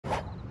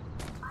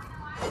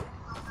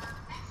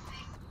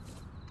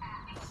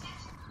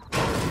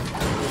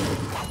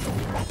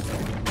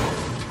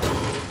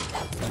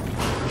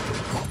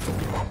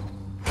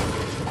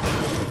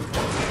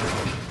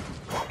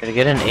Did I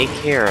get an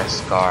AK or a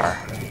SCAR?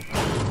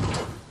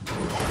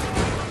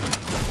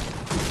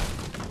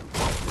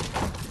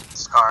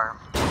 SCAR.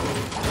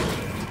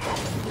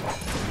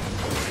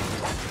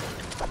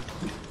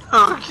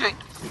 Okay.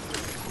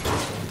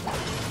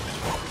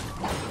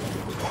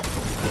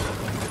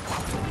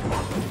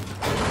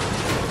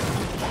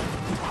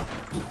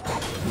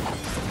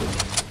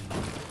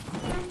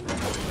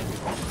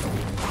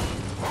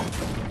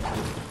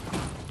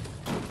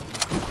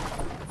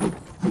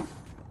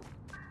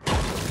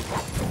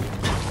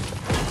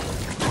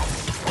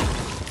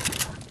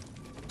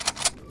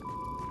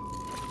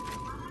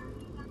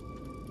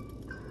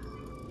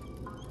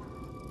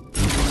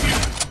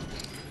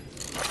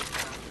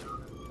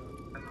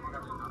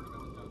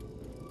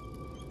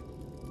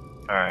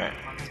 Alright.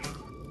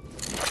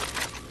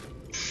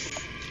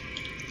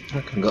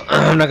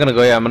 I'm not gonna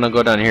go yet. I'm gonna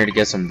go down here to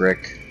get some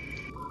brick.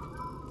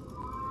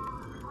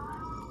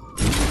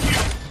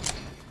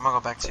 I'm gonna go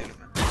back to you.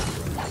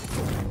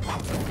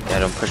 Yeah,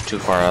 don't push too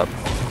far up.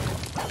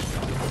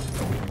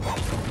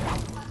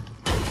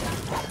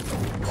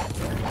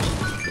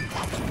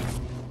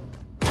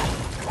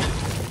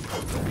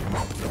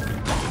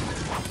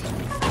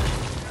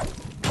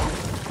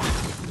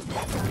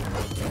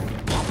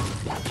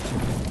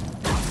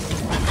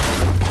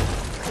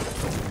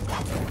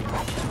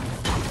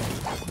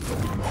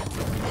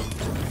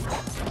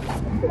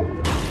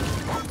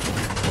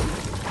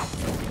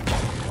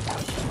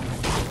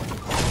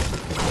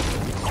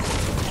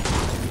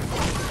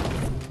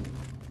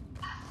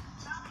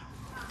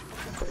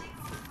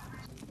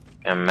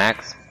 And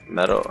max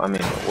metal, I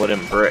mean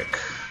wooden brick.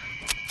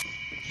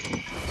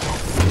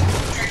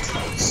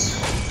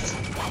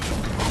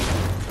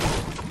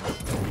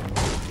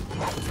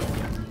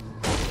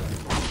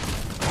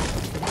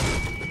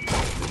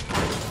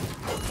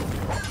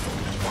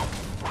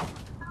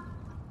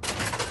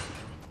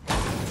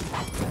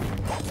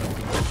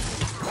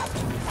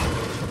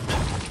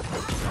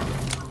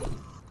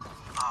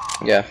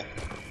 Yeah.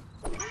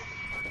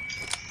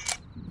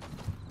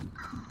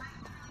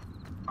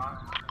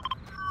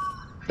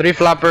 Three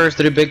floppers,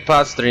 3 big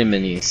pots, 3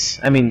 minis.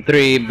 I mean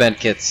 3 bed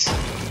kits.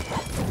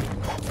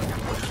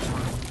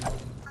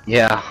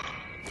 Yeah.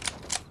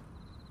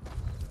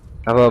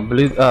 I have a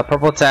blue,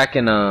 purple tack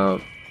and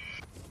a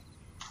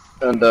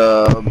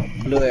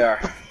blue AR.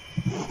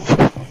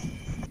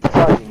 That's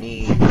all you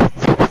need.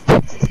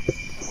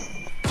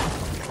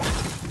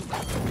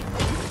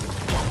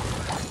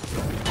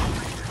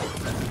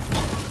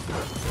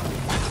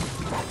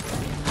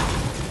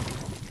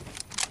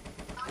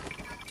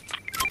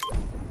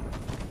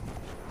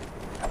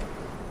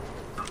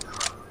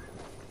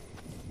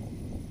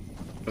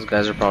 Those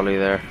guys are probably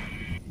there.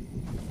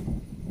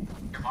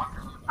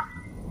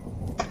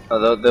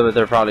 Oh,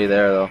 they're probably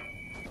there though.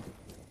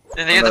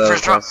 Did they get the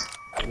first drop?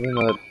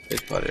 Another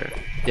big pot here.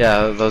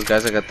 Yeah, those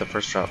guys that got the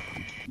first drop.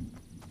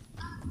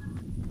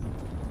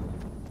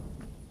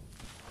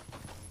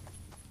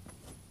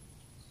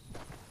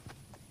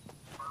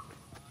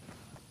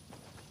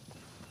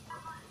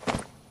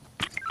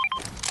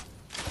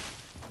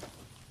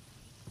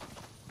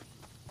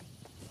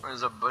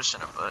 There's a bush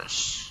and a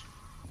bush.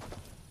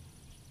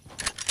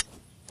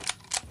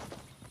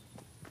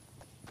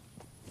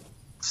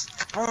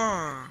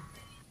 Boom.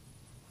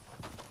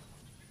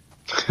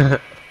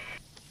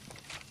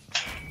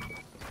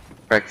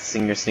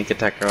 Practicing your sneak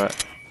attack or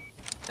what?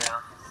 Yeah.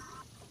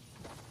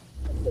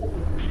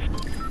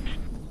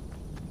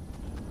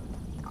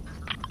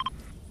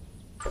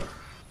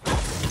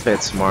 Play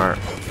it smart.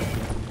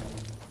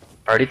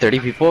 Already 30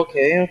 people?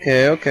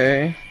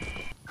 Okay.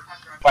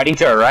 Fighting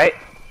to our right?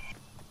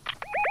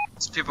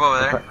 There's people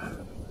over there.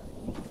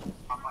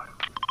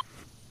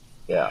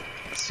 Yeah,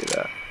 let's do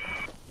that.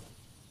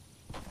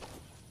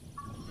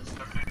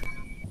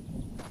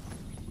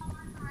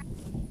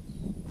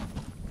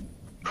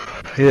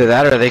 Either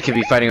that or they could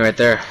be fighting right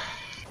there.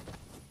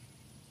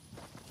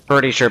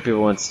 Pretty sure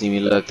people want Steamy.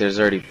 Look, there's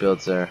already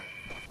builds there.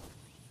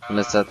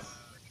 Unless that's...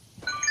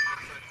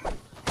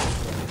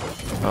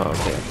 Oh,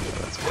 okay.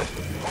 That's good.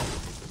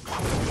 I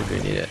think we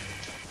need it.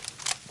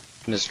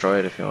 You can destroy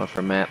it if you want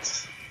for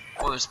mats.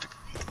 Oh, there's people.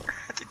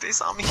 I think they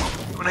saw me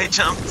when I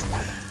jumped.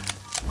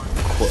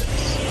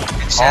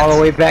 All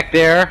the way back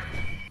there?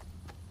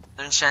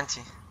 They're in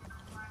shanty.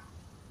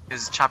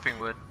 He's chopping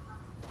wood.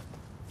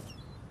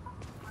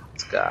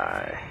 This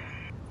guy.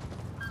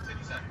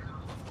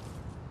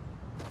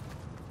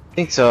 I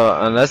think so,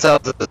 unless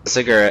that was a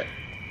cigarette.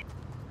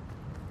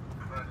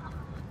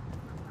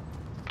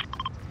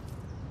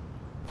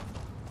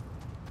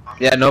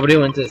 Yeah, nobody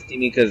went to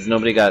Steamy because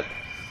nobody got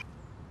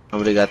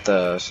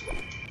the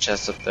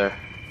chest up there.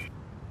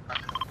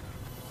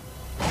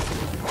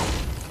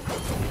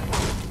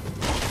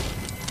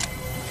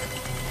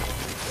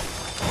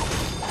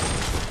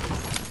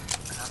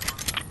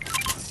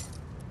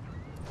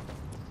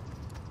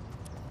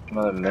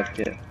 Another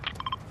medkit.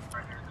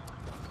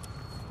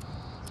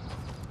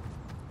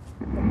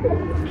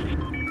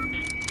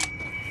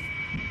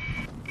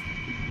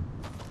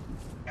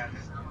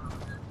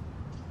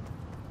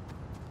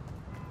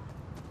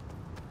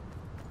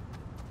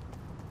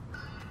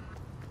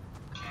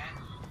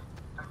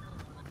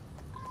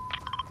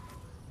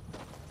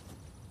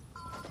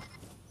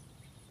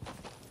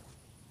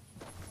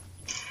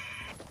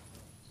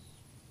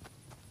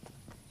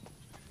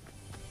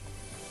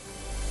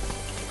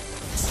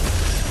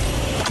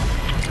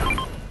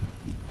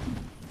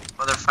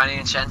 fighting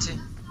in Shanty?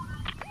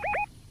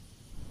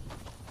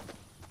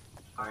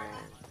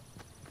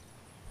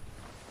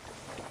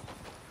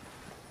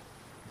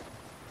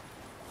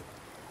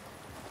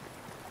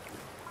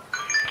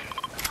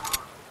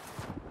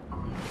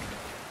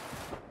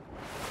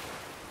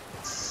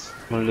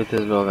 I'm gonna loot this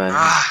little van.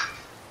 Ah,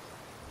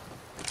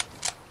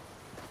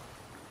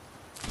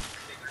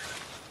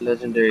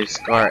 Legendary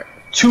Scar.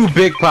 2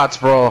 big pots,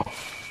 bro.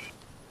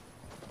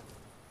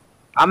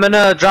 I'm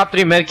gonna drop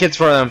 3 medkits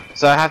for them,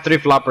 so I have 3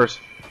 floppers.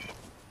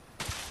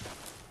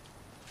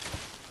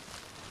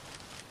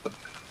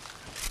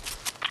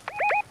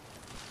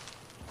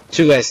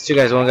 Two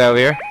guys, one guy over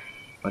here.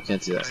 I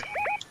can't see that.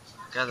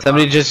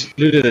 Somebody just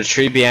looted a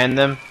tree behind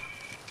them.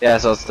 Yeah,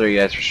 so it's 3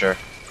 guys for sure.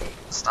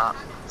 Stop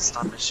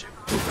and shoot.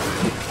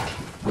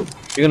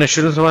 You're gonna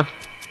shoot him, someone?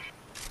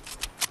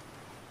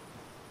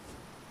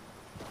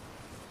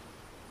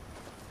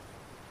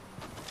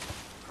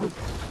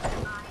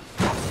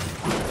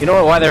 You know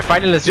what? While they're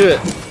fighting, let's do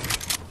it.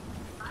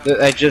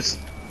 I just,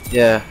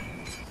 yeah.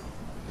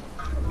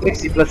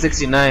 60 plus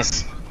 60,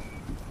 nice.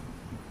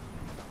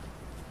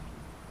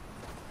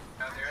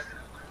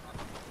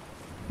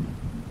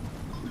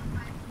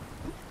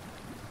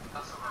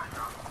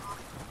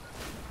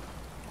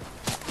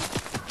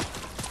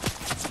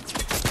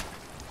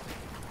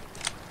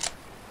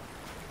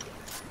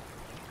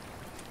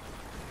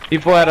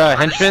 People at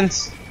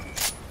Henchman's.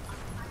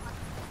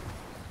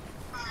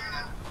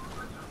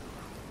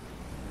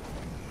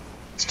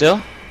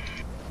 Still?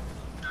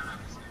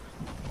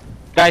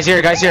 Guys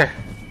here, guys here.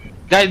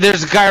 Guys,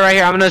 there's a guy right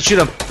here. I'm gonna shoot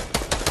him.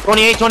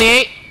 28,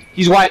 28.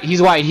 He's white,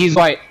 he's white, he's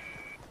white.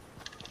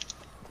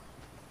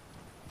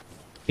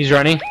 He's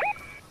running.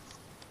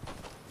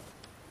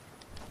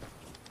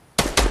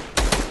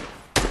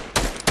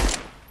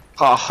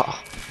 Oh.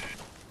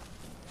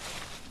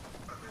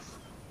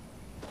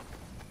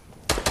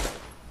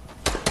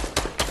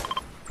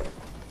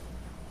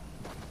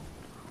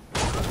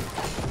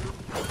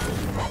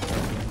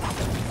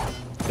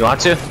 You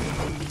want to?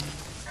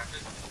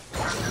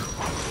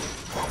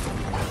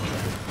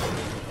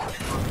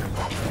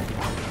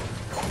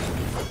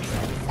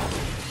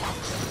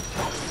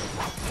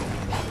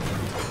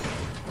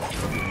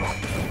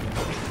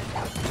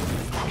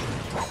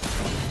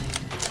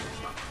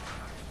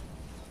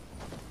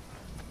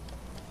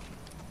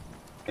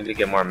 I need to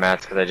get more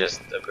mats because I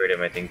just upgraded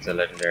my thing to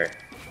legendary.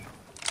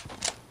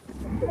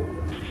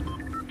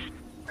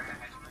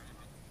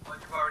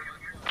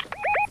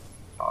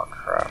 Oh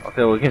crap.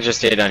 Okay, we can just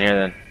stay down here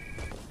then.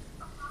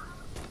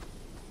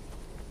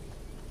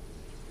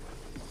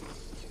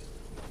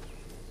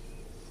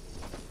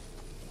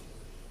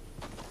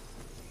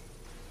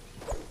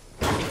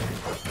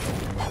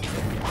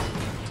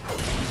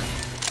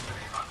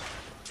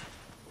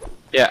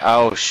 Yeah,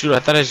 oh shoot, I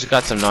thought I just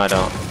got some. No, I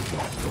don't.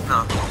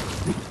 No.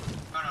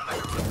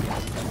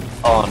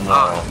 Oh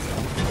no.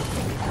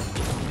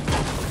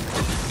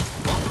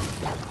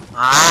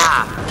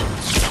 Ah!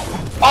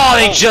 Oh,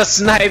 they just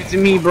sniped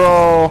me,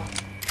 bro.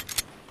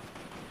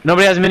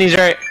 Nobody has minis,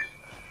 right?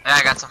 Yeah,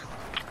 I got some.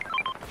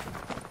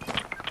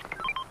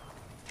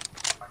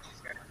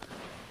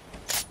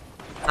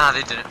 Nah,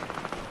 they didn't.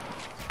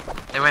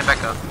 They went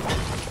back up.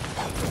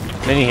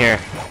 Mini here.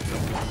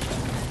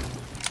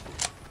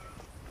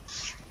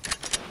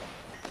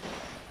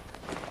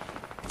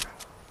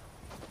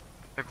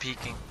 They're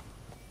peeking.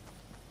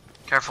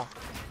 Careful.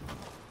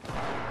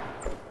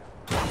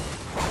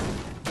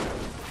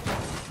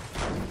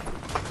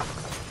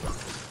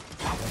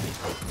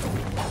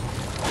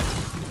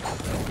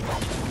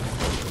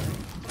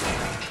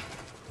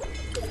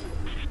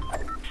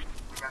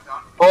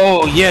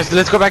 Oh yes,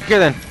 let's go back here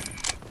then.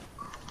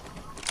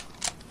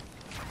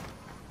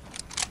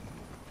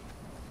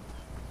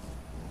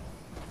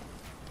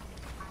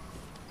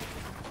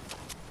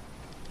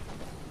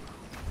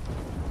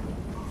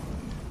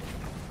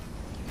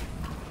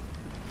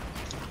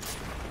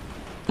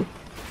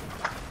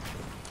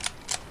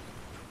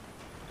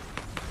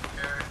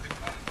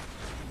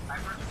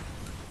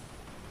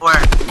 Where?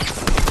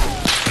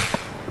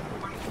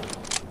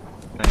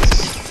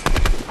 Nice.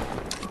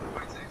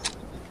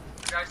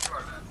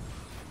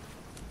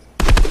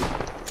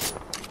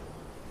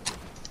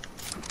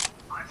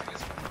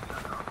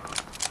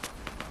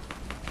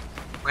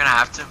 We're gonna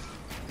have to.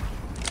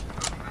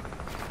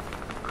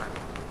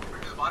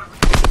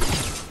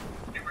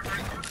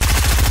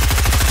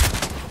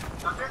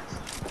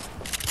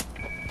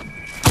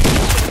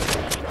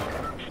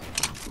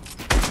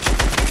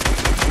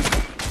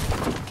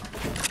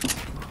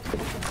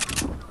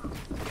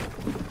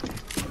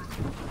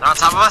 They're on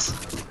top of us?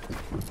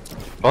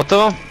 Both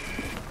of them?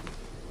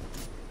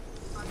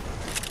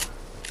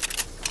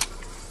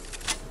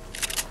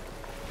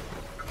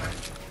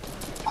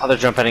 Oh, they're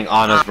jump heading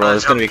on us, bro.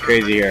 It's gonna be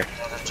crazy here.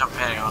 Yeah, they're jump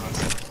heading on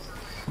us.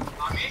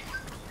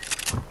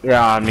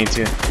 Yeah, on me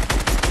too.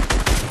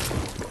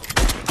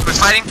 Who's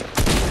fighting?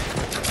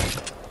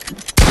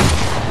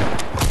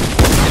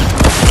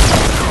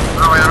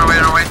 On our way, on our way,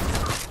 on our way.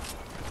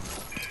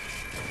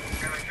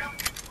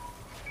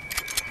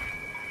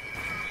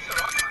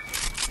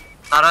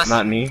 Not us.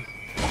 Not me.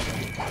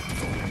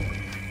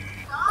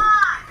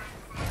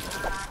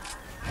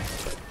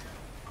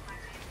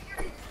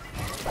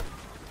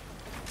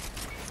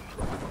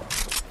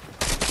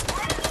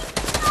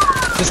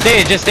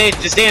 Just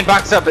stay and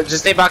box up. Just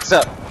stay boxed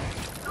up.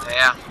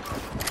 Yeah.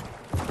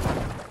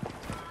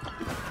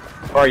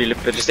 Or you,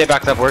 just stay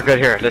boxed up. We're good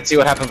here. Let's see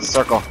what happens in the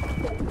circle.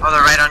 Oh,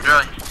 they're right on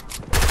drilling.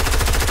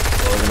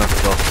 We're gonna have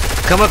to go.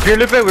 Come up here,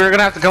 Lupe. We're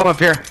gonna have to come up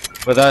here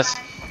with us.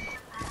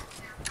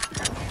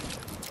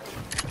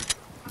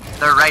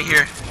 They're right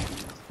here.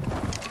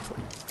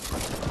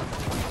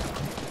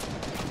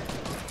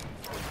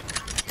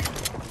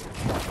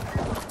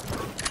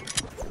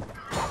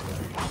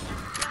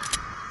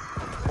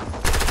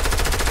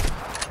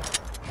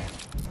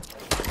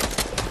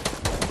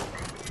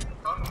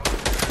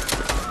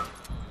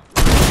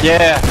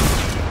 Yeah.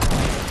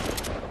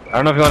 I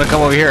don't know if you want to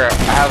come over here. I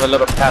have a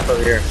little path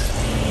over here.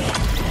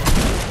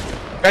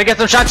 Gotta get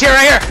some shots here,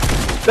 right here.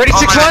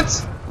 36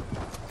 ones.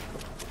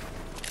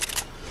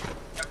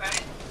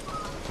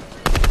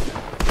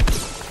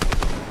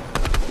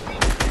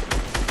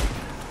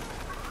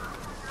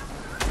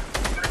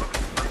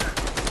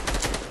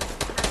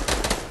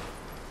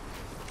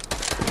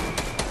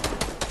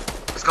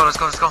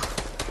 Let's go.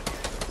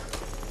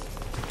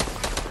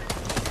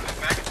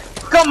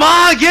 Come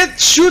on,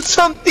 shoot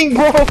something,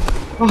 bro.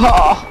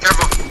 Oh.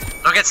 Careful,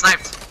 don't get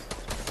sniped.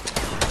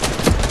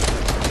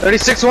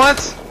 36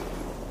 once.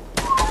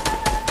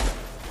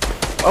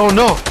 Oh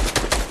no.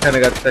 Kinda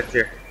got stuck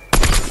here.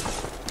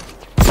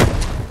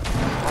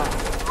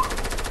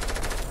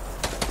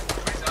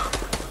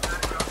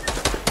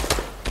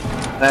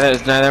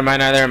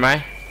 Neither am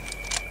I.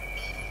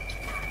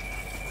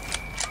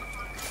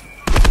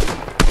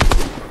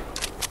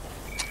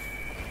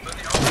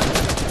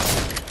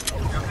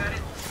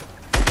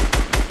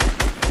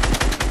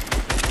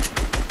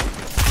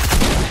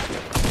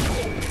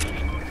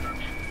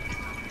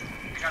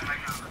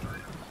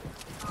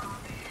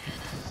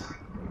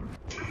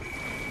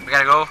 We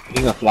gotta go.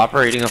 Eating a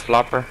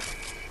flopper.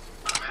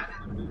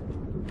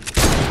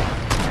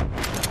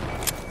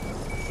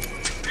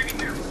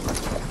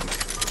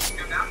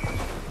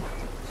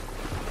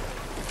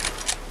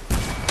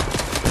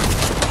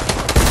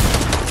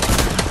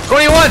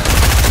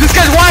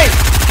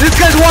 This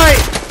guy's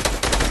white!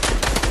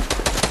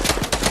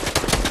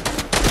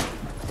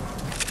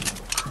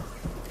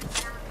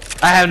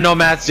 I have no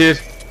mats, dude.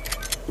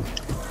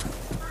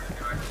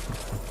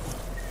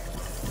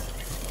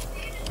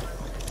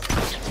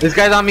 This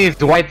guy's on me is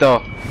white though.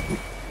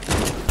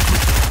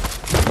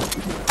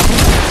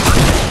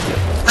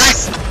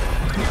 Nice!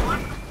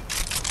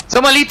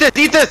 Someone eat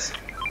this!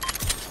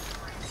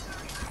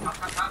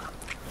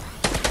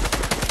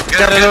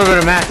 Got a little bit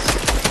of mats.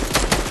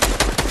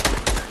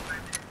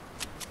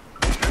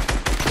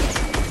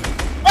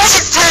 What's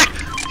his tech?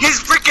 He's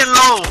freaking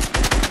low!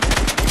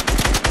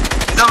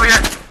 He's over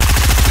here.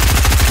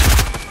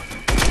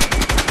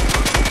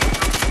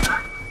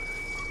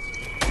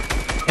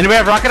 Anybody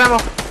have rocket ammo?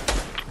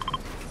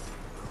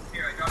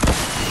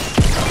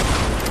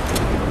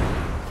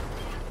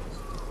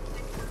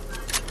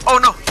 Oh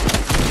no!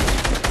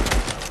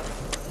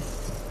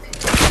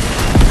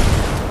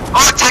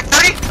 Oh, tech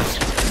 30?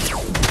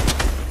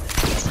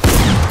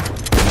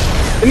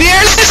 In the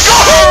air, let's go!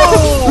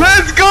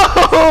 Let's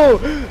go!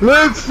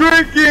 Let's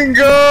freaking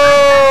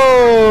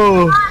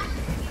go!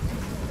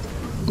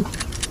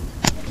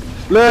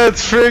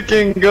 Let's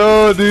freaking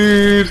go,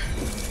 dude!